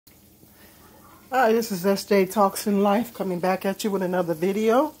Hi, this is SJ Talks in Life coming back at you with another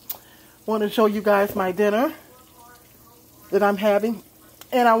video. Want to show you guys my dinner that I'm having,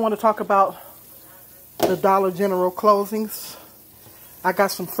 and I want to talk about the Dollar General closings. I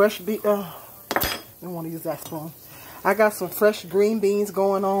got some fresh I don't want to use that spoon. I got some fresh green beans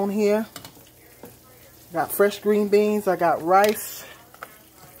going on here. Got fresh green beans. I got rice,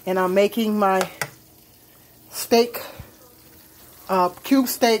 and I'm making my steak, cube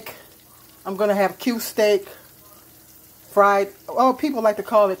steak. I'm going to have cube steak fried. Oh, people like to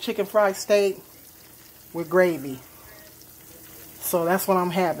call it chicken fried steak with gravy. So that's what I'm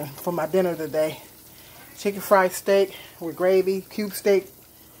having for my dinner today. Chicken fried steak with gravy, cube steak,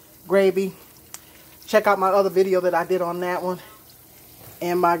 gravy. Check out my other video that I did on that one.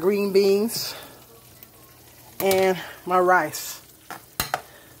 And my green beans and my rice.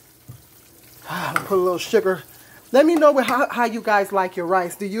 Put a little sugar. Let me know how you guys like your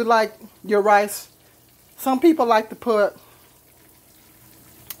rice. Do you like your rice? Some people like to put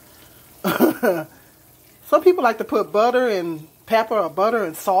some people like to put butter and pepper or butter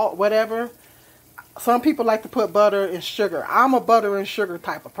and salt, whatever. Some people like to put butter and sugar. I'm a butter and sugar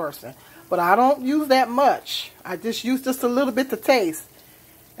type of person, but I don't use that much. I just use just a little bit to taste.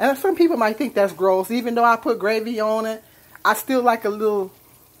 And some people might think that's gross. Even though I put gravy on it, I still like a little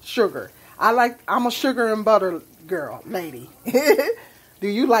sugar. I'm a sugar and butter girl, lady. Do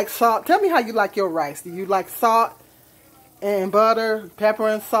you like salt? Tell me how you like your rice. Do you like salt and butter, pepper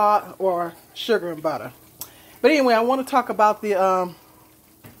and salt, or sugar and butter? But anyway, I want to talk about the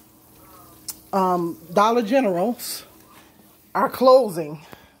Dollar Generals are closing.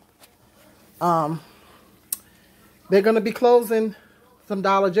 They're going to be closing some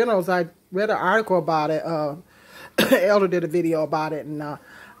Dollar Generals. I read an article about it. Elder did a video about it, and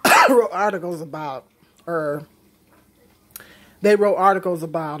wrote articles about, they wrote articles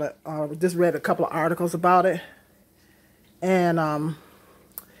about it. Just read a couple of articles about it. And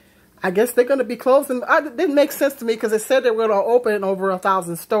I guess they're going to be closing. It didn't make sense to me because they said they were going to open over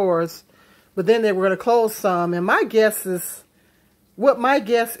 1,000 stores, but then they were going to close some. And my guess is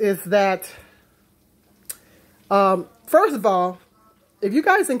that, first of all, if you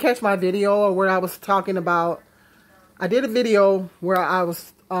guys didn't catch my video or where I was talking about, I did a video where I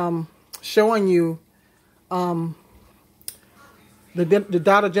was showing you the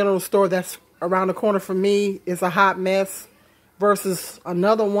Dollar General store that's around the corner from me is a hot mess versus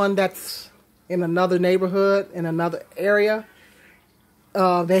another one that's in another neighborhood, in another area.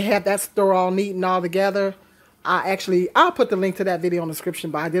 They have that store all neat and all together. I'll put the link to that video in the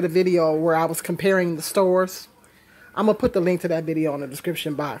description, but I did a video where I was comparing the stores. I'm going to put the link to that video in the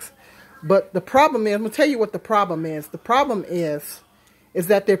description box. But the problem is, I'm going to tell you what the problem is. The problem is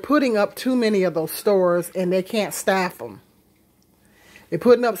that they're putting up too many of those stores and they can't staff them. They're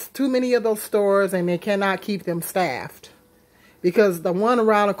putting up too many of those stores and they cannot keep them staffed. Because the one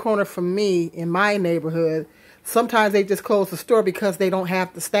around the corner from me in my neighborhood, sometimes they just close the store because they don't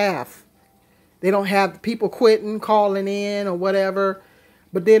have the staff. They don't have people quitting, calling in or whatever.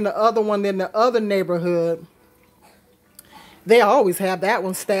 But then the other one in the other neighborhood, they always have that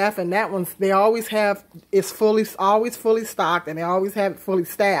one staffed, and that one they always have always fully stocked, and they always have it fully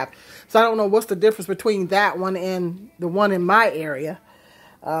staffed. So I don't know what's the difference between that one and the one in my area.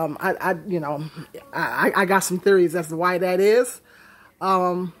 I got some theories as to why that is, but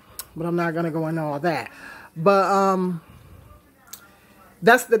I'm not gonna go into all that. But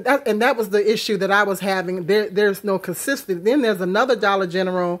that was the issue that I was having. There's no consistency. Then there's another Dollar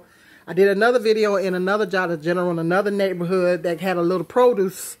General. I did another video in another Dollar General in another neighborhood that had a little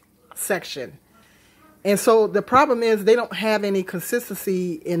produce section. And so the problem is they don't have any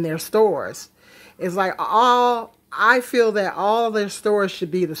consistency in their stores. It's like I feel that all their stores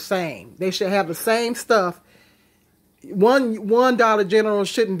should be the same. They should have the same stuff. One Dollar General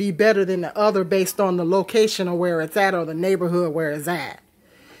shouldn't be better than the other based on the location of where it's at or the neighborhood where it's at.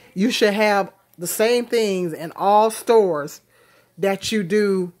 You should have the same things in all stores that you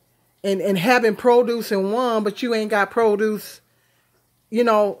do. And having produce in one, but you ain't got produce, in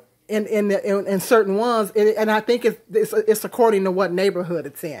certain ones. And I think it's according to what neighborhood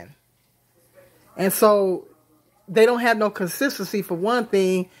it's in. And so they don't have no consistency for one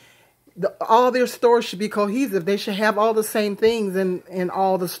thing. All their stores should be cohesive. They should have all the same things in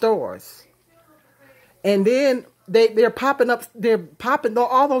all the stores. And then they're popping up.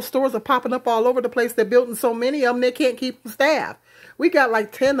 All those stores are popping up all over the place. They're building so many of them, they can't keep them staffed. We got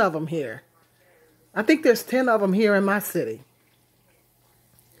like 10 of them here. I think there's 10 of them here in my city.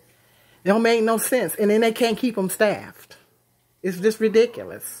 It don't make no sense. And then they can't keep them staffed. It's just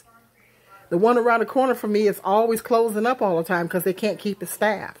ridiculous. The one around the corner from me is always closing up all the time because they can't keep it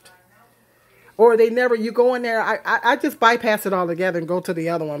staffed. Or they never, you go in there, I just bypass it altogether and go to the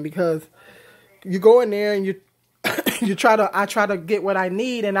other one, because you go in there and I try to get what I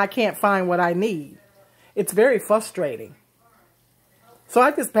need and I can't find what I need. It's very frustrating. So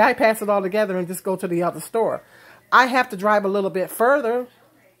I just bypass it altogether and just go to the other store. I have to drive a little bit further,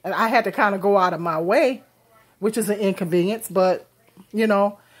 and I had to kind of go out of my way, which is an inconvenience, but, you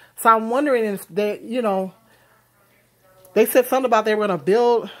know, so I'm wondering if they, you know, they said something about they were going to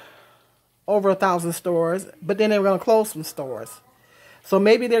build over 1,000 stores, but then they were going to close some stores. So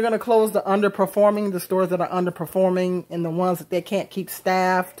maybe they're going to close the stores that are underperforming, and the ones that they can't keep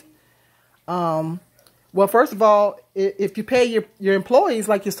staffed. Well, first of all, if you pay your employees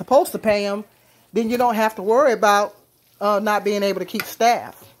like you're supposed to pay them, then you don't have to worry about not being able to keep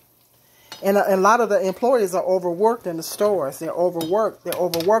staff. And a lot of the employees are overworked in the stores. They're overworked. They're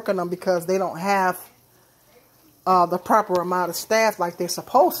overworking them because they don't have the proper amount of staff like they're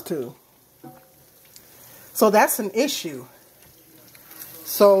supposed to. So that's an issue.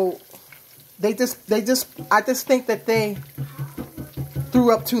 So I just think that they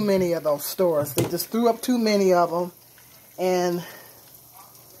threw up too many of those stores. They just threw up too many of them, and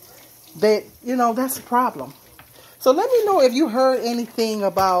they, you know, that's a problem. So let me know if you heard anything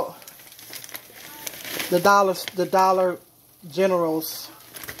about the Dollar General's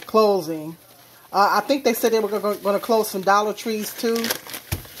closing. I think they said they were going to close some Dollar Trees too,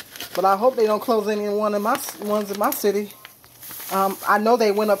 but I hope they don't close any ones in my city. I know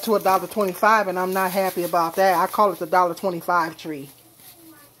they went up to $1.25, and I'm not happy about that. I call it the $1.25 tree.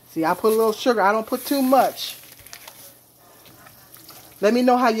 See, I put a little sugar. I don't put too much. Let me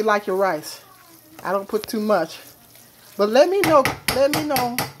know how you like your rice. I don't put too much. But let me know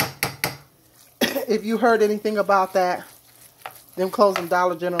if you heard anything about that. Them closing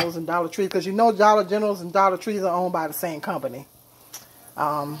Dollar Generals and Dollar Trees. Because you know Dollar Generals and Dollar Trees are owned by the same company.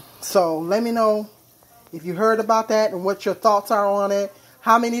 So let me know if you heard about that and what your thoughts are on it.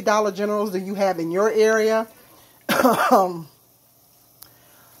 How many Dollar Generals do you have in your area?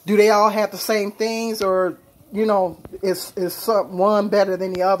 Do they all have the same things, or, you know, is one better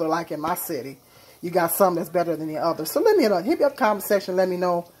than the other? Like in my city, you got some that's better than the other. So let me know. Hit me up in the comment section. Let me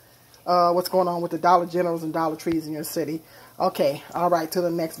know what's going on with the Dollar Generals and Dollar Trees in your city. Okay. All right. Till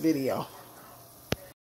the next video.